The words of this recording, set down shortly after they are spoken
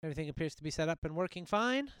Everything appears to be set up and working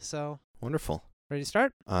fine, so Wonderful. ready to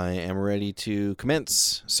start? I am ready to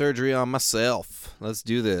commence surgery on myself. Let's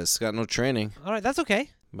do this. Got no training. All right, that's okay.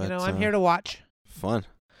 But, I'm here to watch. Fun.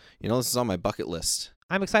 This is on my bucket list.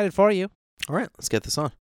 I'm excited for you. All right, let's get this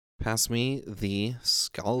on. Pass me the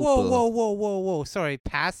scalpel. Whoa. Sorry,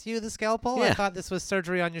 pass you the scalpel? Yeah. I thought this was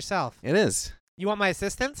surgery on yourself. It is. You want my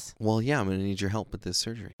assistance? Well, yeah, I'm going to need your help with this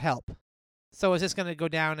surgery. Help. So is this going to go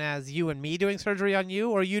down as you and me doing surgery on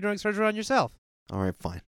you, or you doing surgery on yourself? All right,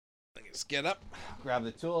 fine. Let's get up, grab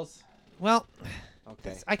the tools. Well,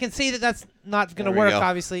 Okay. I can see that that's not going to There we work, go.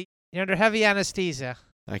 obviously. You're under heavy anesthesia.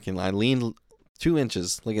 I leaned 2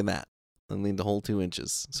 inches. Look at that. I leaned the whole 2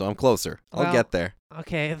 inches. So I'm closer. I'll Well, get there.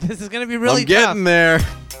 Okay, this is going to be really I'm getting there.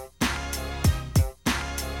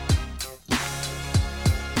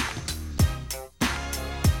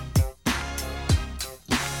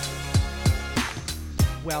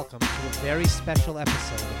 Welcome to a very special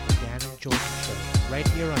episode of the Dan and Jordan Show, right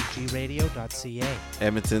here on gradio.ca.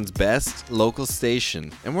 Edmonton's best local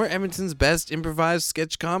station. And we're Edmonton's best improvised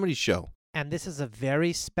sketch comedy show. And this is a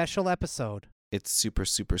very special episode. It's super,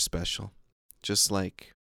 super special. Just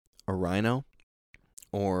like a rhino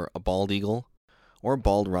or a bald eagle or a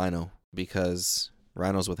bald rhino, because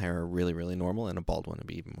rhinos with hair are really, really normal, and a bald one would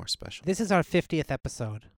be even more special. This is our 50th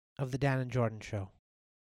episode of the Dan and Jordan Show.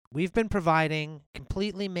 We've been providing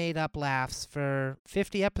completely made-up laughs for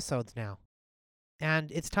 50 episodes now.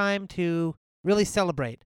 And it's time to really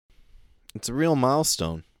celebrate. It's a real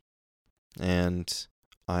milestone. And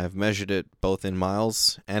I've measured it both in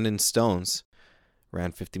miles and in stones.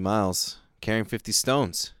 Ran 50 miles, carrying 50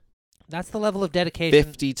 stones. That's the level of dedication.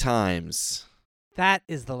 50 times. That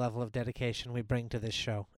is the level of dedication we bring to this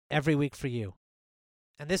show every week for you.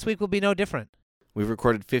 And this week will be no different. We've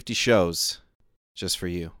recorded 50 shows just for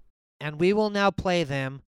you. And we will now play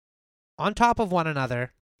them on top of one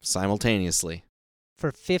another Simultaneously.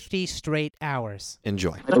 for 50 straight hours.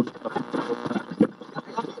 Enjoy.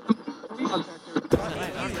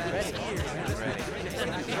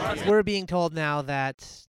 We're being told now that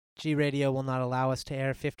G Radio will not allow us to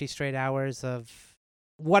air 50 straight hours of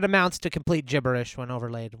what amounts to complete gibberish when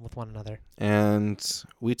overlaid with one another. And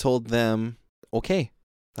we told them, okay,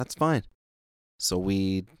 that's fine. So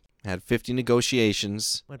we had 50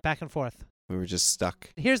 negotiations. Went back and forth. We were just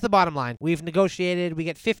stuck. Here's the bottom line. We've negotiated. We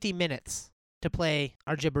get 50 minutes to play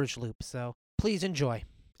our gibberish loop. So please enjoy.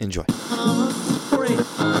 Enjoy.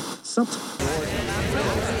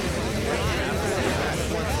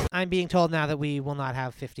 I'm being told now that we will not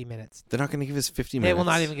have 50 minutes. They're not going to give us 50 minutes. They will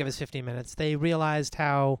not even give us 50 minutes. They realized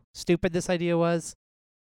how stupid this idea was.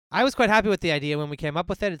 I was quite happy with the idea when we came up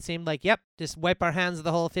with it. It seemed like, yep, just wipe our hands of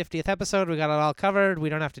the whole 50th episode. We got it all covered. We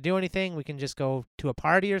don't have to do anything. We can just go to a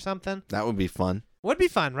party or something. That would be fun. Would be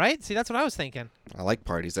fun, right? See, that's what I was thinking. I like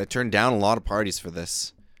parties. I turned down a lot of parties for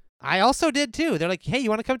this. I also did, too. They're like, hey, you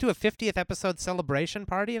want to come to a 50th episode celebration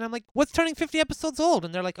party? And I'm like, what's turning 50 episodes old?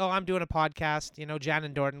 And they're like, oh, I'm doing a podcast. Jan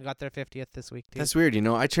and Jordan got their 50th this week, too. That's weird.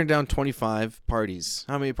 I turned down 25 parties.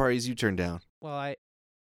 How many parties you turned down? Well,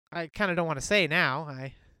 I kind of don't want to say now.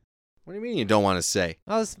 What do you mean you don't want to say?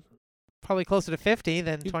 I was probably closer to 50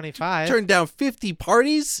 than 25. Turned down 50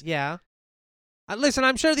 parties? Yeah. Listen,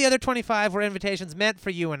 I'm sure the other 25 were invitations meant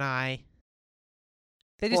for you and I.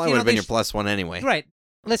 They just, Well, I would have been your plus one anyway. Right.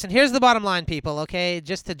 Listen, here's the bottom line, people, okay?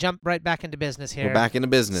 Just to jump right back into business here. We're back into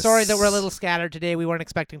business. Sorry that we're a little scattered today. We weren't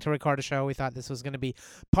expecting to record a show. We thought this was going to be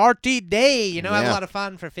party day. Have a Yeah. lot of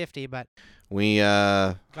fun for 50, but We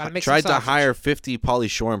Gotta make some tried to sausage. hire 50 Pauly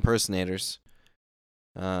Shore impersonators.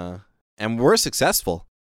 And we're successful.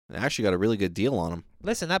 I actually got a really good deal on them.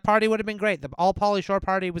 listen, that party would have been great. The all Pauly Shore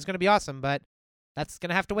party was going to be awesome, but that's going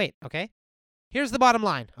to have to wait, okay? Here's the bottom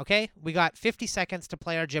line, okay? We got 50 seconds to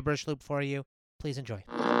play our gibberish loop for you. Please enjoy.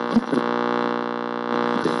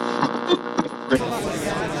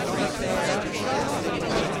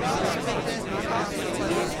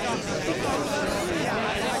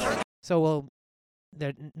 So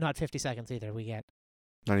they're not 50 seconds either, we get.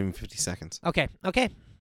 Not even 50 seconds. Okay.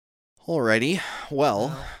 Alrighty.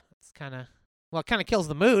 Well, It's kind of kills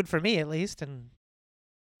the mood for me at least, and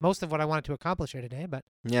most of what I wanted to accomplish here today, but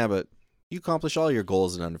yeah, but you accomplish all your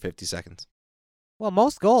goals in under 50 seconds. well,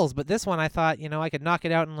 most goals, but this one I thought, I could knock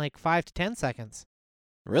it out in like 5 to 10 seconds.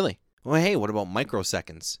 Really? Well, hey, what about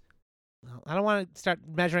microseconds? Well, I don't want to start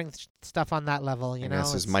measuring stuff on that level, I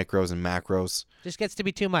guess there's it's- micros and macros. just gets to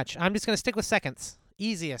be too much. I'm just going to stick with seconds.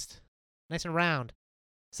 Easiest. Nice and round.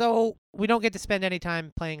 So we don't get to spend any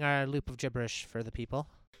time playing our loop of gibberish for the people.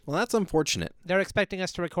 Well, that's unfortunate. They're expecting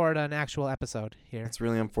us to record an actual episode here. That's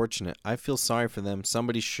really unfortunate. I feel sorry for them.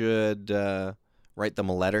 Somebody should write them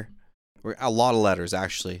a letter A lot of letters,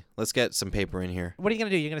 actually. Let's get some paper in here. What are you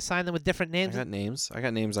going to do? You're going to sign them with different names? I got names. I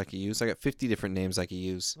got names I could use. I got 50 different names I could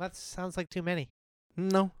use. That sounds like too many.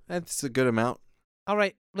 No, that's a good amount. All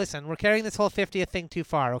right, listen, we're carrying this whole 50th thing too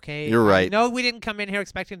far, okay? You're right. No, we didn't come in here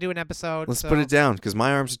expecting to do an episode. Let's put it down, because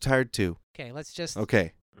my arms are tired too. Okay, let's just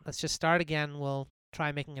start again. We'll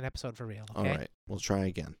try making an episode for real, okay? All right, we'll try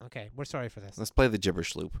again. Okay, we're sorry for this. Let's play the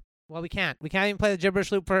gibberish loop. Well, we can't. We can't even play the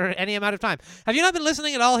gibberish loop for any amount of time. Have you not been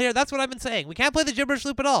listening at all here? That's what I've been saying. We can't play the gibberish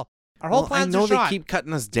loop at all. Our whole plans are shot. I know they keep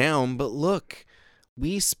cutting us down, but look,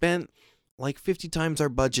 we spent like 50 times our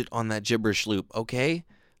budget on that gibberish loop, okay?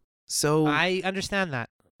 So I understand that.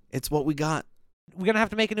 It's what we got. We're going to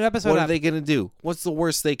have to make a new episode. What are they going to do? What's the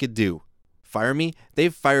worst they could do? Fire me?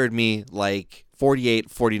 They've fired me like 48,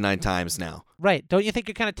 49 times now. Right. Don't you think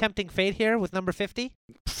you're kind of tempting fate here with number 50?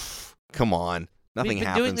 Come on. Nothing happens.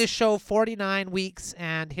 We've been doing this show 49 weeks,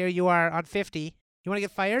 and here you are on 50. You want to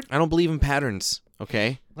get fired? I don't believe in patterns,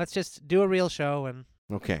 okay? Let's just do a real show.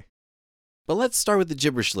 Okay. But let's start with the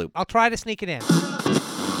gibberish loop. I'll try to sneak it in.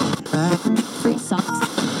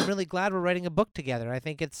 I'm really glad we're writing a book together. I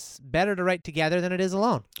think it's better to write together than it is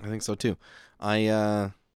alone. I think so too.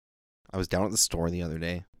 I was down at the store the other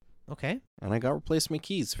day. Okay. And I got replacement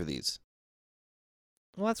keys for these.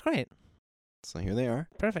 Well, that's great. So here they are.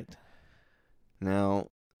 Perfect. Now,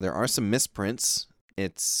 there are some misprints.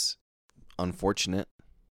 It's unfortunate.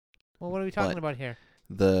 Well, what are we talking about here?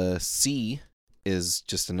 The C is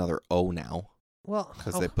just another O now. Well,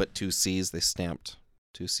 because they put two C's, they stamped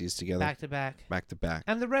two C's together. Back to back. Back to back.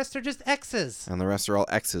 And the rest are just X's. And the rest are all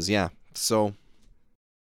X's, yeah. So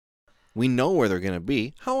we know where they're going to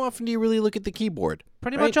be. How often do you really look at the keyboard?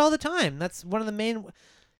 Pretty much all the time. That's one of the main...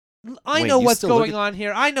 I Wait, know what's going on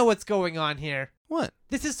here. I know what's going on here. What?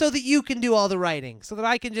 This is so that you can do all the writing, so that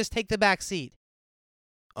I can just take the back seat.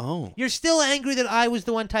 Oh. You're still angry that I was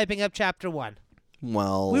the one typing up chapter 1.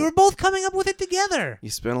 Well... We were both coming up with it together.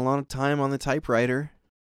 You spent a lot of time on the typewriter.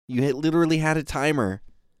 You literally had a timer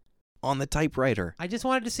on the typewriter. I just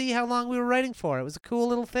wanted to see how long we were writing for. It was a cool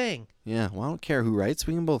little thing. Yeah, well, I don't care who writes.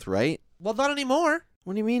 We can both write. Well, not anymore.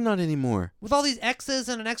 What do you mean not anymore? With all these X's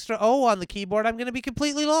and an extra O on the keyboard, I'm going to be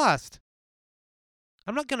completely lost.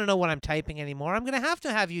 I'm not going to know what I'm typing anymore. I'm going to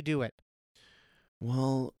have you do it.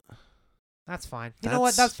 Well... That's fine. You know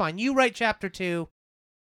what? That's fine. You write chapter 2.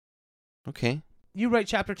 Okay. You write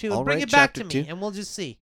chapter 2 and bring it back to me, and we'll just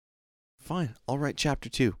see. Fine. I'll write chapter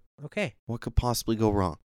 2. Okay. What could possibly go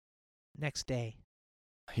wrong? Next day.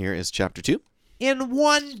 Here is chapter 2. In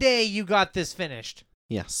one day, you got this finished.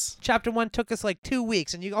 Yes. Chapter 1 took us like 2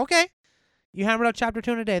 weeks, and okay. You hammered out chapter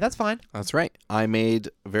 2 in a day. That's fine. That's right. I made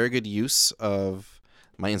very good use of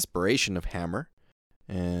my inspiration of Hammer,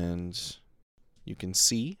 and you can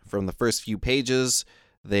see from the first few pages,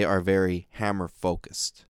 they are very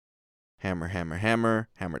Hammer-focused. Hammer, hammer, hammer,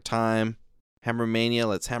 hammer time, Hammer Mania,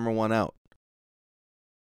 let's hammer one out.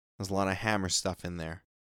 There's a lot of Hammer stuff in there.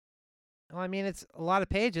 Well, I mean, it's a lot of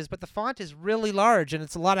pages, but the font is really large, and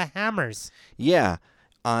it's a lot of hammers. Yeah,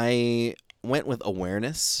 I went with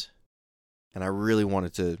awareness, and I really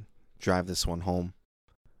wanted to drive this one home.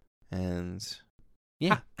 And,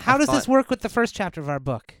 yeah. How does this work with the first chapter of our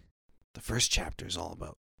book? The first chapter is all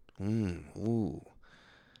about, ooh.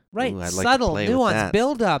 Right, ooh, subtle, like nuance,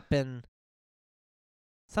 build-up, and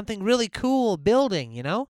something really cool building, you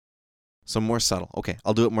know? So more subtle. Okay,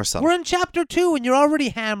 I'll do it more subtle. We're in chapter 2, and you're already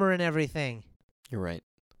hammering everything. You're right.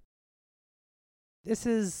 This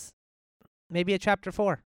is maybe a chapter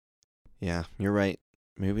 4. Yeah, you're right.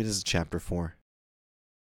 Maybe it is a chapter 4.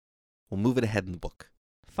 We'll move it ahead in the book.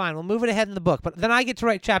 Fine, we'll move it ahead in the book, but then I get to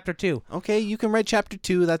write chapter 2. Okay, you can write chapter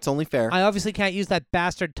 2. That's only fair. I obviously can't use that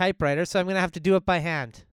bastard typewriter, so I'm going to have to do it by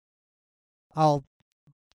hand. I'll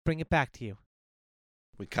bring it back to you.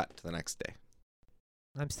 We cut to the next day.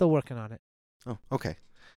 I'm still working on it. Oh, okay.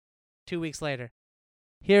 2 weeks later.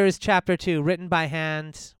 Here is chapter 2, written by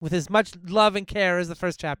hand, with as much love and care as the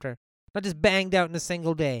first chapter. Not just banged out in a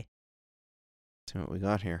single day. See what we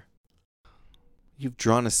got here. You've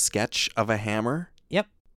drawn a sketch of a hammer? Yep.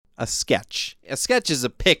 A sketch. A sketch is a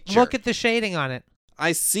picture. Look at the shading on it.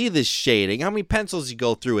 I see this shading. How many pencils you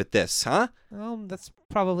go through with this, huh? Well, that's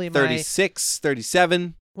probably 36,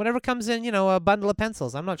 37. Whatever comes in, a bundle of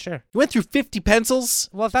pencils. I'm not sure. You went through 50 pencils?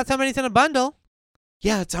 Well, if that's how many's in a bundle.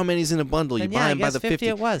 Yeah, that's how many's in a bundle. Then you buy them by the 50.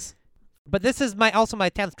 It was. But this is also my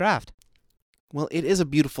 10th draft. Well, it is a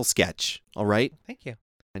beautiful sketch, all right? Thank you.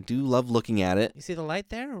 I do love looking at it. You see the light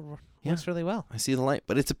there? It works really well. I see the light,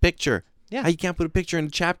 but it's a picture. Yeah. How you can't put a picture in a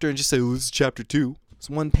chapter and just say, oh, this is chapter 2. It's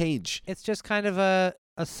one page. It's just kind of a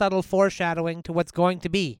subtle foreshadowing to what's going to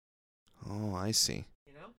be. Oh, I see.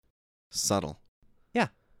 You know? Subtle. Yeah.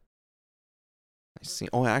 See,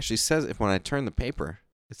 oh, it actually says if when I turn the paper,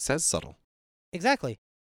 it says subtle. Exactly.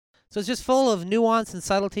 So it's just full of nuance and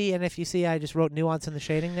subtlety, and if you see, I just wrote nuance in the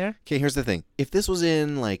shading there. Okay, here's the thing. If this was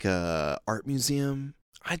in like a art museum,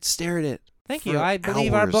 I'd stare at it. Thank you. I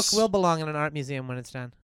believe our book hours. will belong in an art museum when it's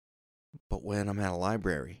done. But when I'm at a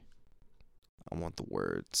library, I want the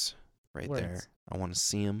words right there. I want to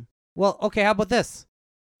see them. Well, okay, how about this?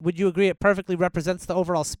 Would you agree it perfectly represents the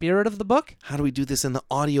overall spirit of the book? How do we do this in the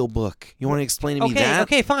audiobook? You want to explain to me that?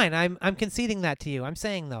 Okay, fine. I'm conceding that to you. I'm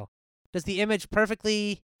saying, though, does the image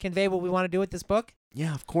perfectly convey what we want to do with this book?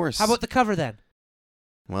 Yeah, of course. How about the cover, then?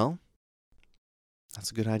 Well, that's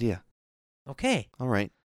a good idea. Okay. All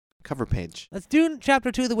right. Cover page. Let's do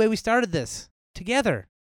chapter 2 the way we started this. Together.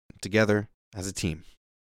 Together as a team.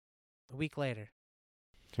 A week later.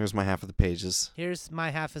 Here's my half of the pages. Here's my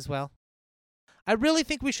half as well. I really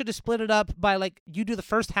think we should have split it up by, like, you do the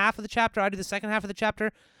first half of the chapter, I do the second half of the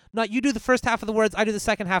chapter. Not you do the first half of the words, I do the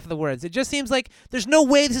second half of the words. It just seems like there's no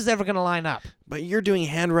way this is ever going to line up. But you're doing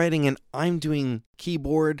handwriting and I'm doing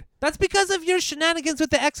keyboard. That's because of your shenanigans with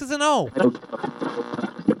the X's and O.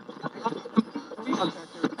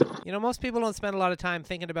 You know, most people don't spend a lot of time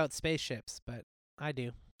thinking about spaceships, but I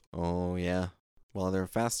do. Oh, yeah. Well, they're a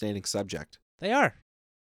fascinating subject. They are.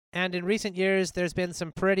 And in recent years, there's been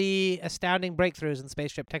some pretty astounding breakthroughs in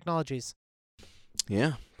spaceship technologies.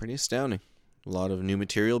 Yeah, pretty astounding. A lot of new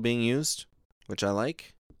material being used, which I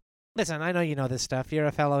like. Listen, I know you know this stuff. You're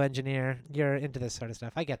a fellow engineer. You're into this sort of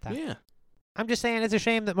stuff. I get that. Yeah. I'm just saying it's a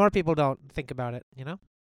shame that more people don't think about it, you know?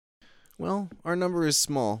 Well, our number is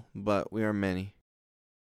small, but we are many.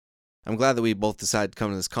 I'm glad that we both decided to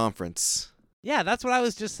come to this conference. Yeah, that's what I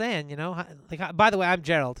was just saying, you know? Like, by the way, I'm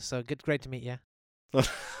Gerald, so great to meet you.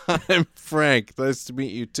 I'm Frank. Nice to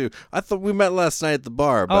meet you too. I thought we met last night at the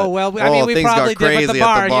bar. But, we probably did at the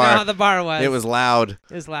bar. You know how the bar was. It was loud.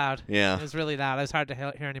 It was loud. Yeah. It was really loud. It was hard to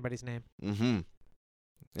hear anybody's name. Mm-hmm.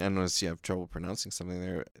 I noticed you have trouble pronouncing something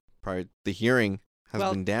there. Probably the hearing has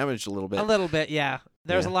been damaged a little bit. A little bit, yeah.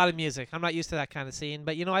 There's a lot of music. I'm not used to that kind of scene.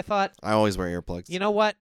 But, you know, I thought... I always wear earplugs. You know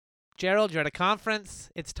what? Gerald, you're at a conference.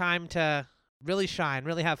 It's time to really shine,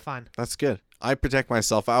 really have fun. That's good. I protect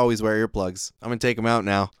myself. I always wear earplugs. I'm going to take them out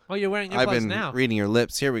now. Oh, you're wearing earplugs now? I've been reading your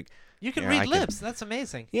lips. You can read lips. That's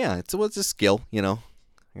amazing. Yeah, it's a skill, you know.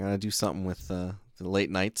 I got to do something with the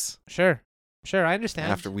late nights. Sure, I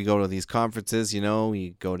understand. After we go to these conferences, you know,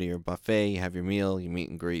 you go to your buffet, you have your meal, you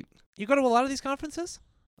meet and greet. You go to a lot of these conferences?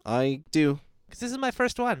 I do. Because this is my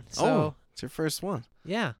first one. So it's your first one.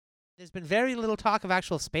 Yeah. There's been very little talk of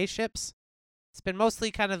actual spaceships. It's been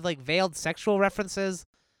mostly kind of like veiled sexual references.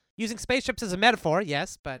 Using spaceships as a metaphor,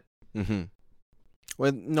 yes, but... Mm-hmm.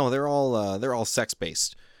 Well, no, they're all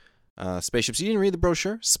sex-based. Spaceships. You didn't read the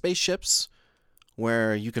brochure? Spaceships,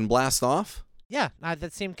 where you can blast off? Yeah,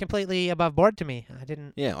 that seemed completely above board to me. I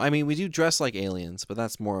didn't... Yeah, I mean, we do dress like aliens, but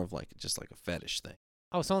that's more of just like a fetish thing.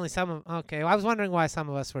 Oh, so only some of... Okay, well, I was wondering why some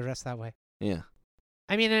of us were dressed that way. Yeah.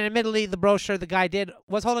 I mean, and admittedly, the brochure the guy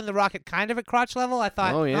was holding the rocket kind of at crotch level. I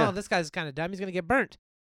thought, oh, this guy's kind of dumb. He's going to get burnt.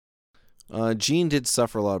 Gene did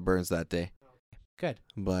suffer a lot of burns that day. Good.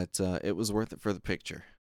 But it was worth it for the picture.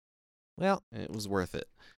 Well, it was worth it.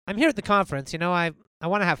 I'm here at the conference. You know, I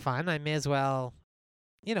want to have fun. I may as well,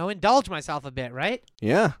 you know, indulge myself a bit, right?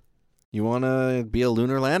 Yeah. You want to be a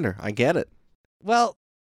lunar lander. I get it. Well,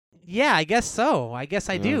 yeah, I guess so. I guess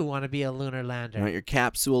I do want to be a lunar lander. You want your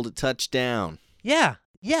capsule to touch down. Yeah,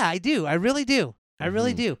 I do. I really do. I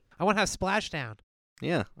really do. I want to have splashdown.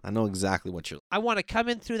 Yeah, I know exactly what you're... I want to come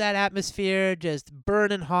in through that atmosphere just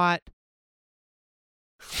burning hot.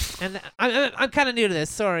 And I'm kind of new to this.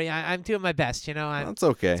 Sorry, I'm doing my best, you know. That's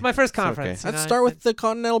okay. It's my first conference. Okay. Let's start with the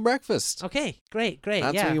continental breakfast. Okay, great.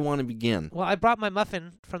 That's where you want to begin. Well, I brought my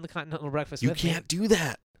muffin from the continental breakfast with me. You can't do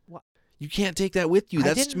that. What? You can't take that with you.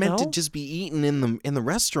 That's meant to just be eaten in the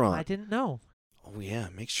restaurant. I didn't know. Oh yeah,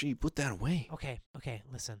 make sure you put that away. Okay,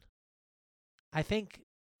 listen. I think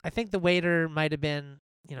the waiter might have been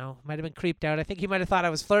creeped out. I think he might have thought I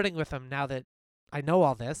was flirting with him now that I know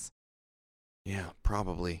all this. Yeah,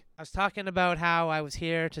 probably. I was talking about how I was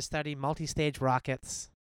here to study multi-stage rockets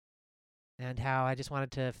and how I just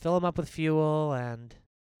wanted to fill them up with fuel and,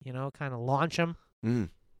 you know, kind of launch them.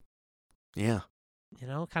 Yeah. You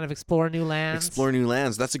know, kind of explore new lands.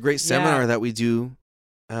 That's a great seminar that we do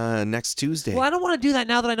next Tuesday. Well, I don't want to do that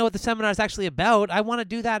now that I know what the seminar is actually about. I want to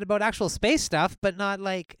do that about actual space stuff, but not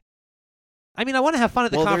like... I mean, I want to have fun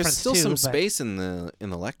at the conference, there's still too, some space in the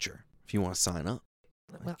lecture if you want to sign up.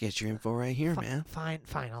 Well, get your info right here, man. Fine.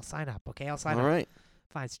 I'll sign up, okay? I'll sign up. All right.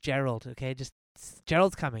 Fine, it's Gerald, okay?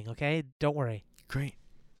 Gerald's coming, okay? Don't worry. Great.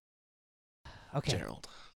 Okay.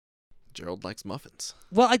 Gerald likes muffins.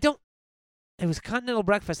 Well, I don't... It was continental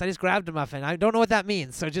breakfast. I just grabbed a muffin. I don't know what that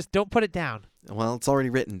means, so just don't put it down. Well, it's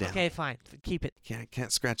already written down. Okay, fine. Keep it.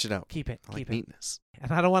 Can't scratch it out. Keep it. I like Keep it. neatness.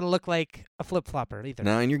 And I don't want to look like a flip-flopper either.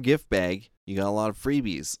 Now, in your gift bag, you got a lot of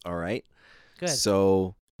freebies, all right? Good.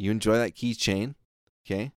 So you enjoy that keychain,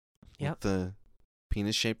 okay? Yep. With the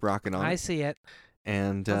penis-shaped rocket on I it. see it.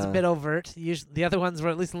 And It's a bit overt. Usually, the other ones were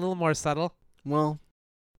at least a little more subtle. well,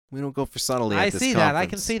 we don't go for subtlety I at this see conference. that. I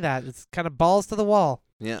can see that. It's kind of balls to the wall.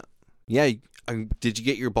 Yeah. Yeah. Did you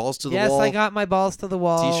get your balls to the Yes, wall? I got my balls to the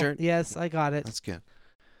wall. T-shirt? Yes, I got it. That's good.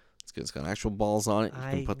 That's good. It's got actual balls on it. You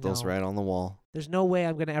I can put those know. right on the wall. There's no way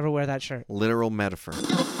I'm going to ever wear that shirt. Literal metaphor.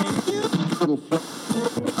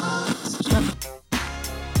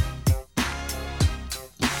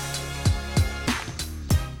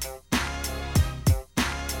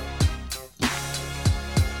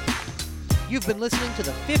 You've been listening to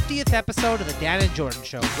the 50th episode of the Dan and Jordan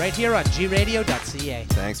Show, right here on gradio.ca.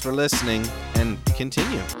 Thanks for listening, and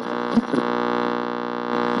continue.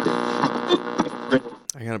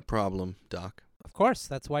 I got a problem, Doc. Of course,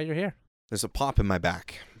 that's why you're here. There's a pop in my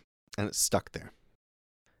back, and it's stuck there.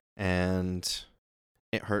 And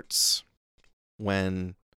it hurts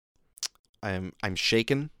when I'm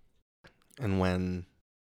shaken, and when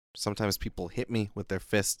sometimes people hit me with their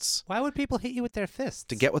fists Why would people hit you with their fists?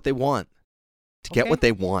 to get what they want. To get what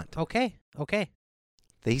they want. Okay.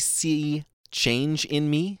 They see change in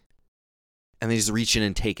me, and they just reach in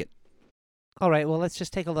and take it. All right, well, let's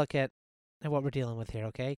just take a look at what we're dealing with here,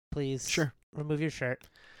 okay? Please Sure. remove your shirt.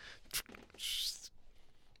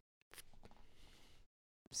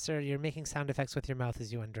 Sir, you're making sound effects with your mouth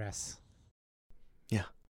as you undress. Yeah.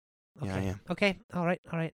 Okay. Yeah, I am. Okay, all right.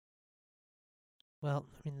 Well,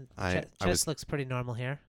 I mean, I chest was- looks pretty normal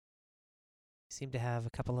here. You seem to have a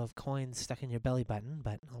couple of coins stuck in your belly button,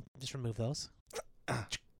 but I'll just remove those.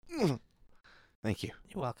 Thank you.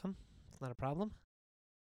 You're welcome. It's not a problem.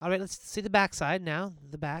 All right, let's see the back side now.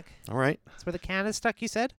 The back. All right. That's where the can is stuck, you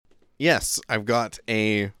said? Yes, I've got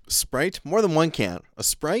a Sprite, more than one can. A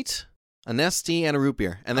Sprite, a Nestea, and a root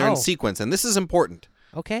beer. And they're in Oh. sequence, and this is important.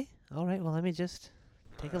 Okay. All right, well, let me just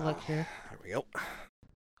take a look here. There we go.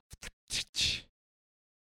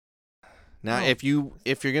 Now, Oh. if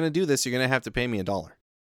you're going to do this, you're going to have to pay me $1.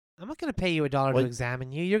 I'm not going to pay you $1 What? to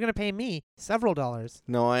examine you. You're going to pay me several dollars.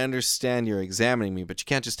 No, I understand you're examining me, but you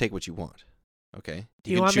can't just take what you want. Okay?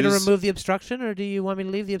 Do you can want me to choose- remove the obstruction, or do you want me to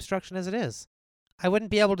leave the obstruction as it is? I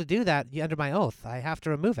wouldn't be able to do that under my oath. I have to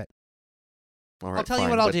remove it. All right, I'll tell you fine,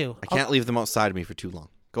 what I'll but do. I can't leave them outside of me for too long.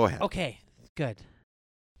 Go ahead. Okay, good. Do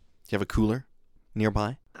you have a cooler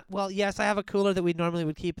nearby? Well, yes, I have a cooler that we normally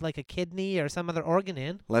would keep like a kidney or some other organ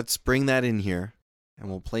in. Let's bring that in here, and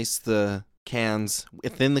we'll place the cans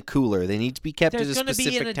within the cooler. They need to be kept at There's a going to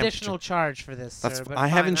specific be an temperature. additional charge for this, That's sir. But I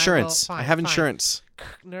have fine, insurance. fine, I have fine. insurance.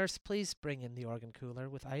 Nurse, please bring in the organ cooler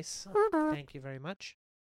with ice. Thank you very much.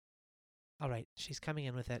 All right, she's coming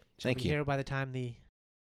in with it. She'll Thank be you. here by the time the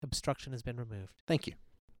obstruction has been removed. Thank you.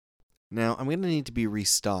 Now, I'm going to need to be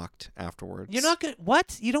restocked afterwards. You're not going to...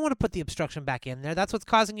 What? You don't want to put the obstruction back in there. That's what's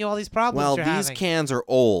causing you all these problems Well, you're these having. cans are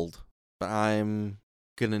old, but I'm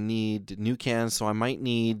going to need new cans, so I might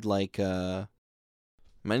need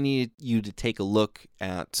might need you to take a look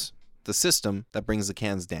at the system that brings the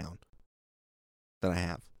cans down that I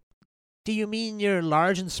have. Do you mean your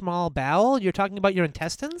large and small bowel? You're talking about your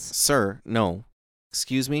intestines? Sir, no.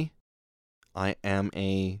 Excuse me. I am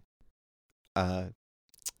a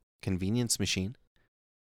convenience machine.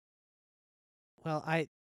 Well, I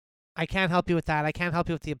can't help you with that. I can't help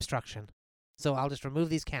you with the obstruction. So I'll just remove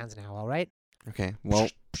these cans now, all right? Okay, well,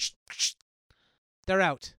 They're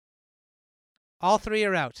out. All three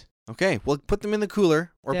are out. okay, well, put them in the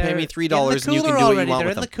cooler or pay me They're $3 in and you the can cooler do what you already. want They're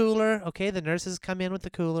with in them. the cooler. Okay, the nurses come in with the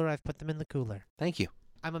cooler. I've put them in the cooler. Thank you.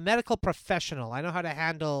 I'm a medical professional. I know how to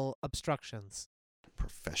handle obstructions.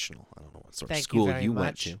 Professional. I don't know what sort Thank of school you very went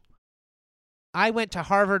much. to. I went to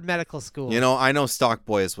Harvard Medical School. You know, I know stock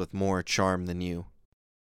boys with more charm than you.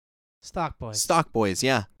 Stock boys. Stock boys,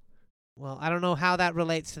 yeah. Well, I don't know how that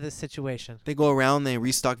relates to this situation. They go around, they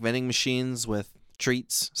restock vending machines with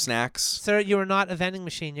treats, snacks. Sir, you are not a vending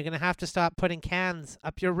machine. You're going to have to stop putting cans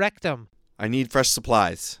up your rectum. I need fresh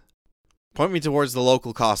supplies. Point me towards the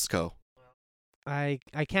local Costco. I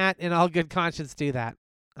can't in all good conscience do that.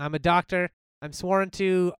 I'm a doctor. I'm sworn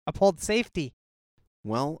to uphold safety.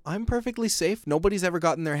 Well, I'm perfectly safe. Nobody's ever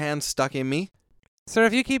gotten their hands stuck in me. Sir,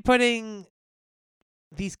 if you keep putting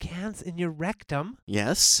these cans in your rectum,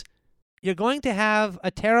 Yes. you're going to have a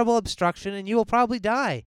terrible obstruction and you will probably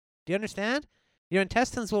die. Do you understand? Your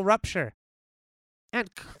intestines will rupture. And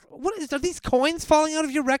are these coins falling out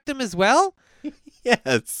of your rectum as well?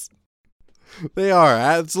 Yes. They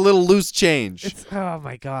are. It's a little loose change. Oh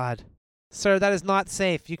my God. Sir, that is not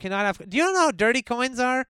safe. You cannot have... Do you know how dirty coins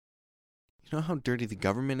are? You know how dirty the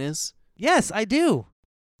government is? Yes, I do.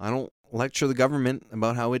 I don't lecture the government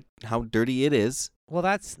about how dirty it is. Well,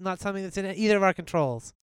 that's not something that's in either of our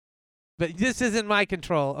controls. But this isn't my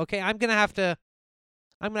control. Okay, I'm gonna have to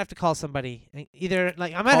call somebody. Either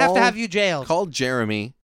I might have to have you jailed. Call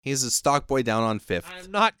Jeremy. He's a stock boy down on 5th.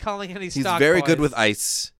 I'm not calling any stock boys. He's very good with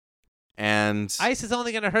ice. And ice is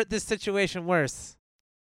only gonna hurt this situation worse.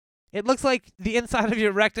 It looks like the inside of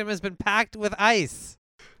your rectum has been packed with ice.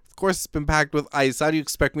 Of course it's been packed with ice. How do you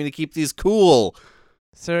expect me to keep these cool?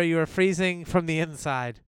 Sir, you are freezing from the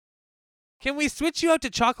inside. Can we switch you out to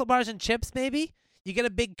chocolate bars and chips, maybe? You get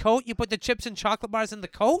a big coat, you put the chips and chocolate bars in the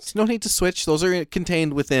coat? No need to switch. Those are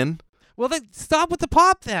contained within. Well, then stop with the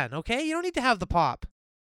pop then, okay? You don't need to have the pop.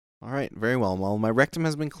 All right, very well. Well, my rectum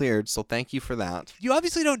has been cleared, so thank you for that. You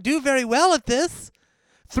obviously don't do very well at this.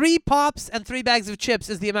 3 pops and 3 bags of chips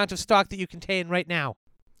is the amount of stock that you contain right now.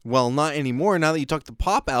 Well, not anymore now that you took the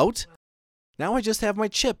pop out. Now I just have my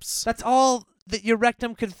chips. That's all that your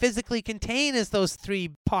rectum could physically contain is those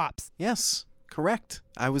 3 pops. Yes, correct.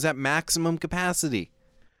 I was at maximum capacity.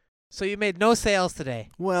 So you made no sales today?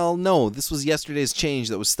 Well, no. This was yesterday's change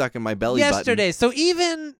that was stuck in my belly button. Yesterday. So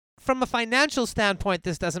even from a financial standpoint,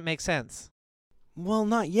 this doesn't make sense. Well,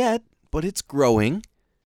 not yet, but it's growing.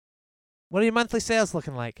 What are your monthly sales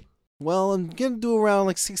looking like? Well, I'm going to do around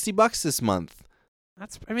like $60 this month.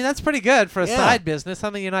 That's pretty good for a side business,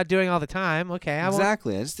 something you're not doing all the time. Okay.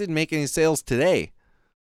 Exactly. I just didn't make any sales today.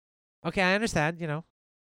 Okay, I understand,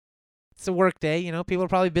 It's a work day, people are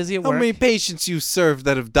probably busy at work. How many patients you served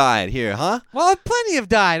that have died here, huh? Well, plenty have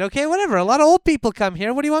died, okay, whatever. A lot of old people come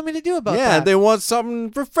here. What do you want me to do about that? Yeah, they want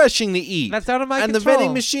something refreshing to eat. That's out of my control. And the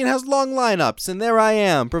vending machine has long lineups, and there I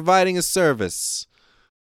am, providing a service.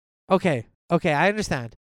 Okay, I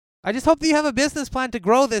understand. I just hope that you have a business plan to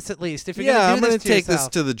grow this at least. If you're I'm going to to take this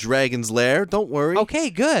to the Dragon's Lair. Don't worry.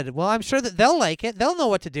 Okay, good. Well, I'm sure that they'll like it. They'll know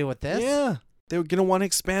what to do with this. Yeah. They're going to want to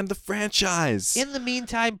expand the franchise. In the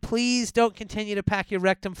meantime, please don't continue to pack your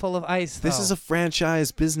rectum full of ice, though. This is a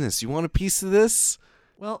franchise business. You want a piece of this?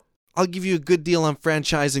 Well, I'll give you a good deal on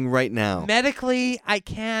franchising right now. Medically, I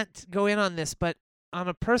can't go in on this, but on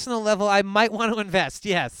a personal level, I might want to invest,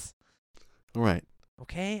 yes. All right.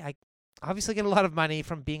 Okay, I obviously get a lot of money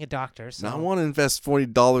from being a doctor. So now I want to invest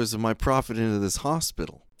 $40 of my profit into this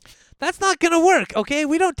hospital. That's not going to work, okay?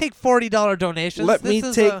 We don't take $40 donations. Look,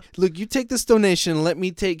 you take this donation and let me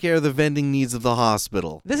take care of the vending needs of the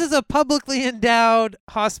hospital. This is a publicly endowed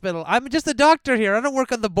hospital. I'm just a doctor here. I don't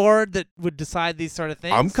work on the board that would decide these sort of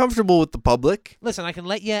things. I'm comfortable with the public. Listen, I can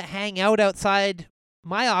let you hang out outside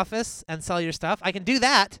my office and sell your stuff. I can do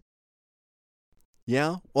that.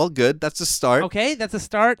 Yeah, well, good. That's a start. Okay, that's a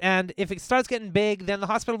start. And if it starts getting big, then the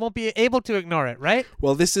hospital won't be able to ignore it, right?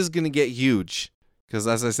 Well, this is going to get huge. Because,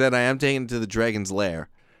 as I said, I am taking it to the Dragon's Lair.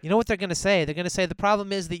 You know what they're going to say? They're going to say the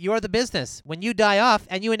problem is that you're the business. When you die off,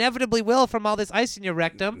 and you inevitably will from all this ice in your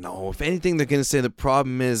rectum. No, if anything, they're going to say the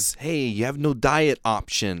problem is, hey, you have no diet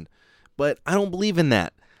option. But I don't believe in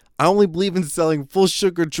that. I only believe in selling full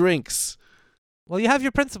sugar drinks. Well, you have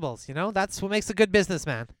your principles, That's what makes a good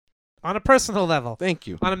businessman. On a personal level. Thank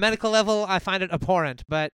you. On a medical level, I find it abhorrent,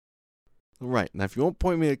 but... Right. Now, if you won't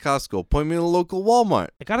point me to Costco, point me to a local Walmart.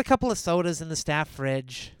 I got a couple of sodas in the staff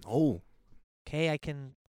fridge. Oh. Okay, I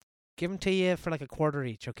can give them to you for like $0.25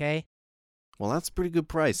 each, okay? Well, that's a pretty good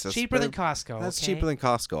price. That's cheaper than Costco, That's okay? cheaper than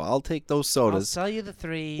Costco. I'll take those sodas. I'll sell you the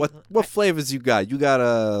 3. What flavors you got? You got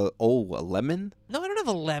a lemon? No, I don't have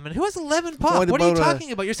a lemon. Who has a lemon pop? What are you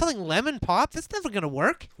talking about? You're selling lemon pop? That's never going to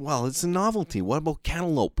work. Well, it's a novelty. What about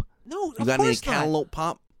cantaloupe? No, of course not. You got any cantaloupe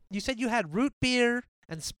pop? You said you had root beer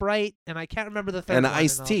and Sprite, and I can't remember the third one. And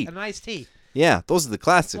iced tea. And iced tea. Yeah, those are the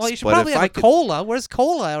classics. Well, you should probably have a cola. Where's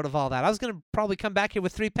cola out of all that? I was going to probably come back here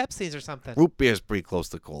with 3 Pepsis or something. Root beer is pretty close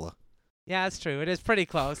to cola. Yeah, that's true. It is pretty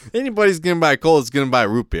close. Anybody's going to buy cola is going to buy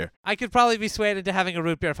root beer. I could probably be swayed into having a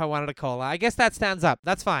root beer if I wanted a cola. I guess that stands up.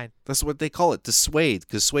 That's fine. That's what they call it, dissuade,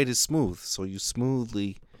 because suede is smooth. So you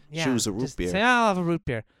smoothly choose a root beer. Say, I'll have a root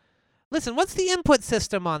beer. Listen, what's the input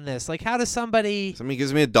system on this? Like, how does somebody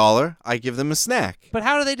gives me $1, I give them a snack. But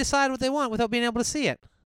how do they decide what they want without being able to see it?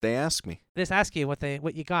 They ask me. They just ask you what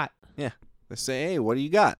you got. Yeah. They say, hey, what do you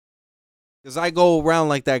got? Because I go around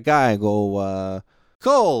like that guy. I go,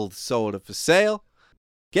 cold soda for sale.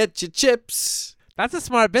 Get your chips. That's a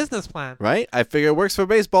smart business plan. Right? I figure it works for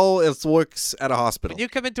baseball. It works at a hospital. When you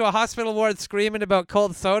come into a hospital ward screaming about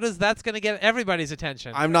cold sodas, that's going to get everybody's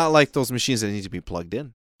attention. I'm not like those machines that need to be plugged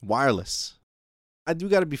in. Wireless. I do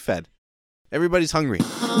got to be fed. Everybody's hungry.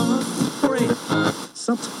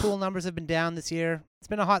 Pool numbers have been down this year. It's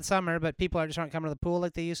been a hot summer, but people aren't coming to the pool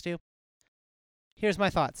like they used to. Here's my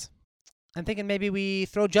thoughts. I'm thinking maybe we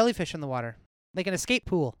throw jellyfish in the water, like an escape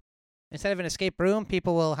pool. Instead of an escape room,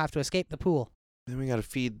 people will have to escape the pool. Then we got to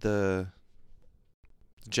feed the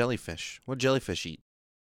jellyfish. What jellyfish eat?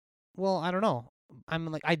 Well, I don't know.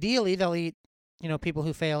 I'm like, ideally, they'll eat, people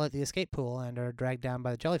who fail at the escape pool and are dragged down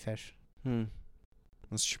by the jellyfish.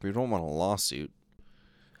 That's true. We don't want a lawsuit.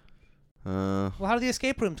 Well, how do the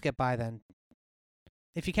escape rooms get by then?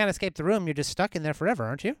 If you can't escape the room, you're just stuck in there forever,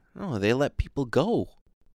 aren't you? No, they let people go.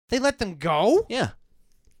 They let them go? Yeah.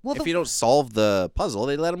 Well, if you don't solve the puzzle,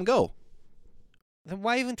 they let them go. Then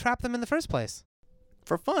why even trap them in the first place?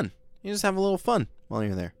 For fun. You just have a little fun while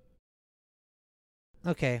you're there.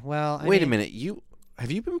 Okay, well, Wait a minute.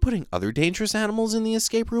 Have you been putting other dangerous animals in the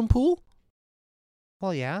escape room pool?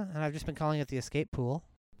 Well, yeah, and I've just been calling it the escape pool.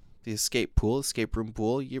 The escape room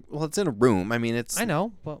pool. Well, it's in a room. I mean, it's... I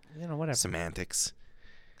know, but, whatever. Semantics.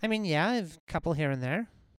 I mean, yeah, I have a couple here and there.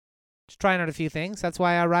 Just trying out a few things. That's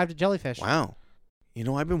why I arrived at jellyfish. Wow.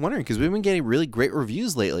 I've been wondering, because we've been getting really great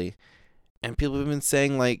reviews lately. And people have been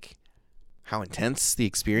saying, like, how intense the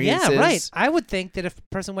experience is. Yeah, right. I would think that if a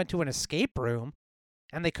person went to an escape room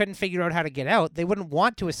and they couldn't figure out how to get out, they wouldn't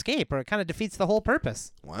want to escape, or it kind of defeats the whole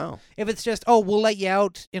purpose. Wow. If it's just, we'll let you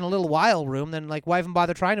out in a little while room, then, like, why even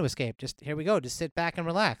bother trying to escape? Just, here we go. Just sit back and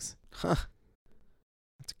relax. Huh.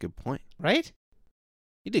 That's a good point. Right?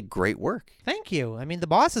 You did great work. Thank you. I mean, the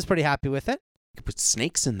boss is pretty happy with it. You could put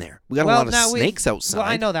snakes in there. We got a lot of snakes outside. Well,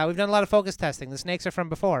 I know that. We've done a lot of focus testing. The snakes are from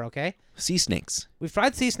before, okay? Sea snakes. We've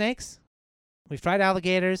tried sea snakes. We've tried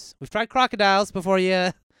alligators. We've tried crocodiles before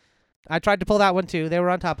you... I tried to pull that one, too. They were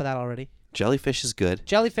on top of that already. Jellyfish is good.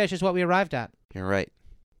 Jellyfish is what we arrived at. You're right.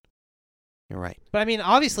 But, I mean,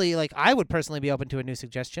 obviously, like, I would personally be open to a new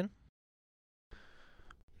suggestion.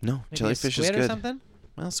 No, Maybe jellyfish a is squid good. Or something?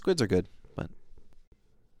 Well, squids are good, but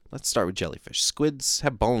let's start with jellyfish. Squids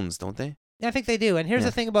have bones, don't they? Yeah, I think they do. And here's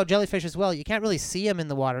the thing about jellyfish as well. You can't really see them in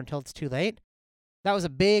the water until it's too late. That was a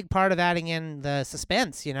big part of adding in the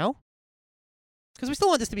suspense, Because we still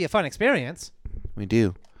want this to be a fun experience. We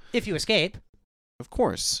do. If you escape. Of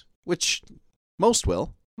course. Which most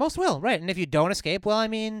will. Most will, right. And if you don't escape, well, I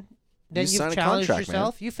mean, then you've challenged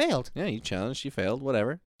yourself. Man. You failed. Yeah, you challenged, you failed,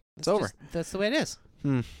 whatever. It's over. That's the way it is.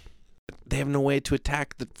 They have no way to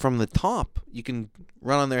attack from the top. You can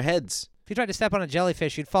run on their heads. If you tried to step on a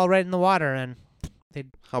jellyfish, you'd fall right in the water, and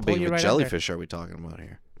they'd How big of a jellyfish are we talking about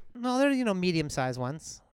here? No, they're, medium-sized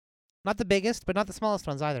ones. Not the biggest, but not the smallest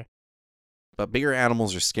ones either. But bigger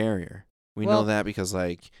animals are scarier. We know that because,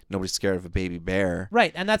 like, nobody's scared of a baby bear.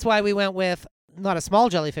 Right, and that's why we went with not a small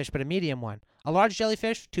jellyfish, but a medium one. A large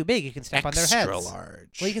jellyfish, too big. You can step on their heads. Extra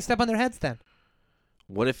large. Well, you can step on their heads then.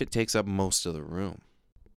 What if it takes up most of the room?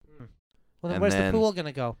 Well, then where's the pool going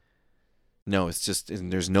to go? No, it's just,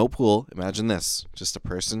 there's no pool. Imagine this. Just a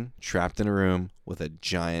person trapped in a room with a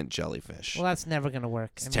giant jellyfish. Well, that's never going to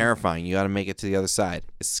work. It's terrifying. You got to make it to the other side.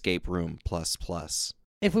 Escape room plus.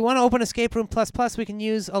 If we want to open escape room plus, we can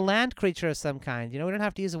use a land creature of some kind. We don't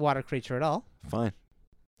have to use a water creature at all. Fine.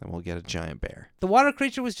 Then we'll get a giant bear. The water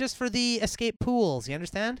creature was just for the escape pools. You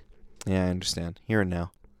understand? Yeah, I understand. Here and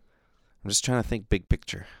now. I'm just trying to think big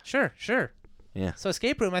picture. Sure. Yeah. So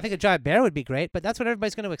escape room, I think a giant bear would be great, but that's what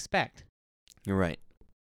everybody's going to expect. You're right.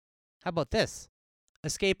 How about this?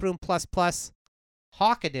 Escape room plus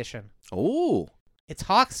hawk edition. Oh. It's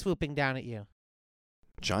hawks swooping down at you.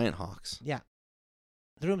 Giant hawks. Yeah.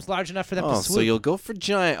 The room's large enough for them to swoop. So you'll go for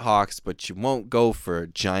giant hawks, but you won't go for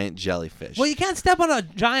giant jellyfish. Well, you can't step on a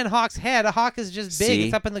giant hawk's head. A hawk is just big. See?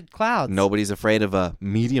 It's up in the clouds. Nobody's afraid of a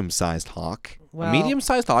medium-sized hawk. Well, a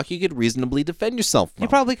medium-sized hawk you could reasonably defend yourself from. You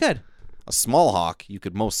probably could. A small hawk you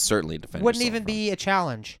could most certainly defend Wouldn't yourself even from. be a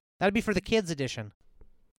challenge. That'd be for the kids edition.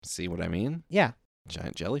 See what I mean? Yeah.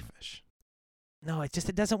 Giant jellyfish. No, it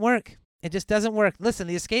doesn't work. It just doesn't work. Listen,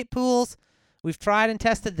 the escape pools, we've tried and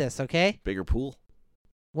tested this, okay? Bigger pool.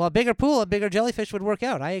 Well, a bigger pool, a bigger jellyfish would work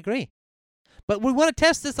out. I agree. But we want to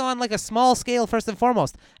test this on like a small scale first and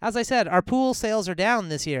foremost. As I said, our pool sales are down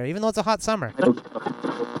this year, even though it's a hot summer.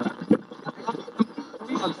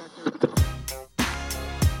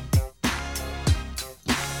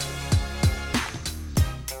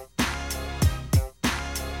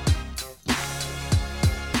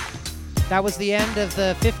 That was the end of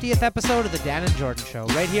the 50th episode of the Dan and Jordan Show,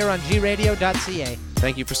 right here on gradio.ca.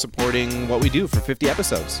 Thank you for supporting what we do for 50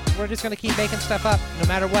 episodes. We're just going to keep making stuff up, no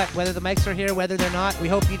matter what, whether the mics are here, whether they're not. We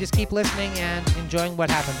hope you just keep listening and enjoying what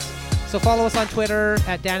happens. So follow us on Twitter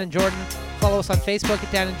at Dan and Jordan. Follow us on Facebook at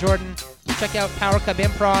Dan and Jordan. Check out Power Cub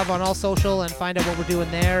Improv on all social and find out what we're doing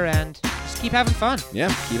there, and just keep having fun. Yeah,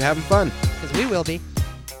 keep having fun. Because we will be.